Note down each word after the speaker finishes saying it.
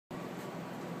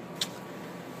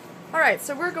Alright,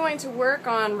 so we're going to work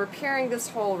on repairing this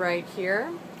hole right here.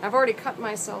 I've already cut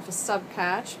myself a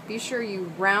subpatch. Be sure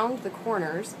you round the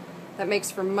corners. That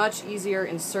makes for much easier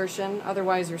insertion.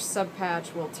 Otherwise your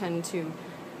subpatch will tend to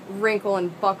wrinkle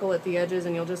and buckle at the edges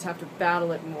and you'll just have to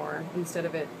battle it more instead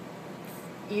of it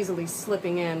easily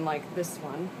slipping in like this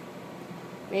one.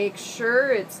 Make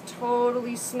sure it's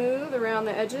totally smooth around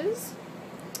the edges.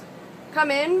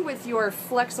 Come in with your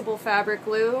flexible fabric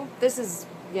glue. This is,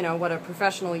 you know, what a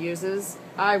professional uses.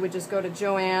 I would just go to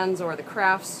Joann's or the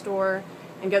craft store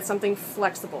and get something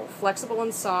flexible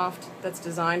and soft that's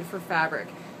designed for fabric.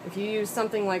 If you use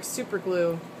something like super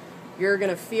glue, you're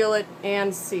going to feel it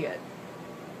and see it.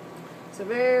 So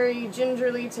very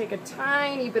gingerly take a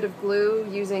tiny bit of glue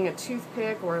using a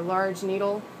toothpick or a large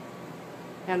needle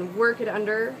and work it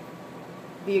under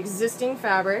the existing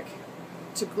fabric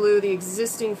to glue the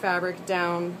existing fabric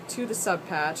down to the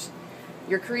subpatch.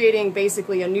 You're creating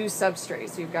basically a new substrate,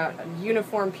 so you've got a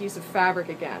uniform piece of fabric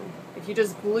again. If you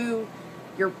just glue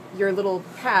your little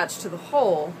patch to the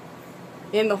hole,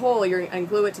 in the hole and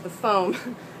glue it to the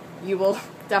foam, you will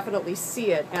definitely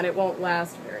see it and it won't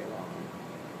last very long.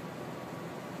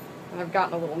 And I've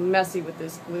gotten a little messy with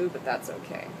this glue, but that's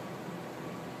okay.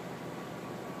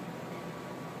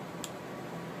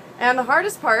 And the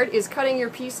hardest part is cutting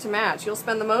your piece to match. You'll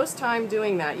spend the most time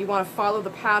doing that. You want to follow the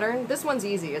pattern. This one's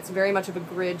easy. It's very much of a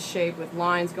grid shape with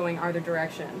lines going either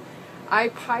direction. I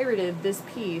pirated this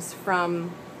piece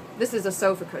from, this is a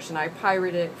sofa cushion. I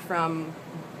pirated it from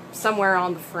somewhere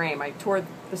on the frame. I tore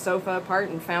the sofa apart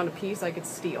and found a piece I could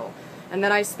steal. And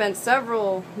then I spent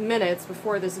several minutes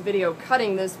before this video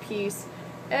cutting this piece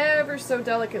ever so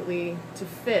delicately to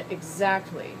fit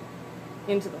exactly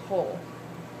into the hole.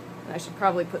 I should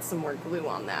probably put some more glue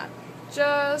on that.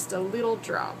 Just a little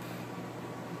drop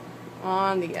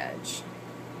on the edge.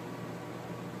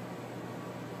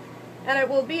 And it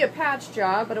will be a patch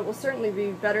job, but it will certainly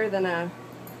be better than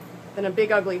a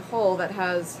big ugly hole that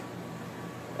has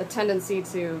a tendency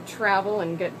to travel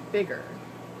and get bigger.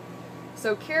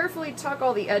 So carefully tuck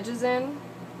all the edges in.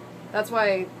 That's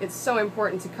why it's so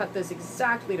important to cut this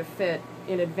exactly to fit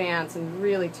in advance and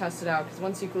really test it out, because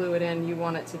once you glue it in, you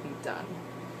want it to be done.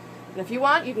 And if you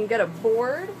want, you can get a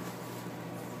board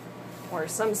or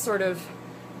some sort of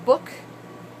book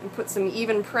and put some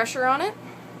even pressure on it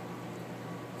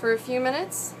for a few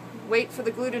minutes. Wait for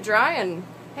the glue to dry and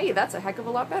hey, that's a heck of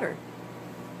a lot better.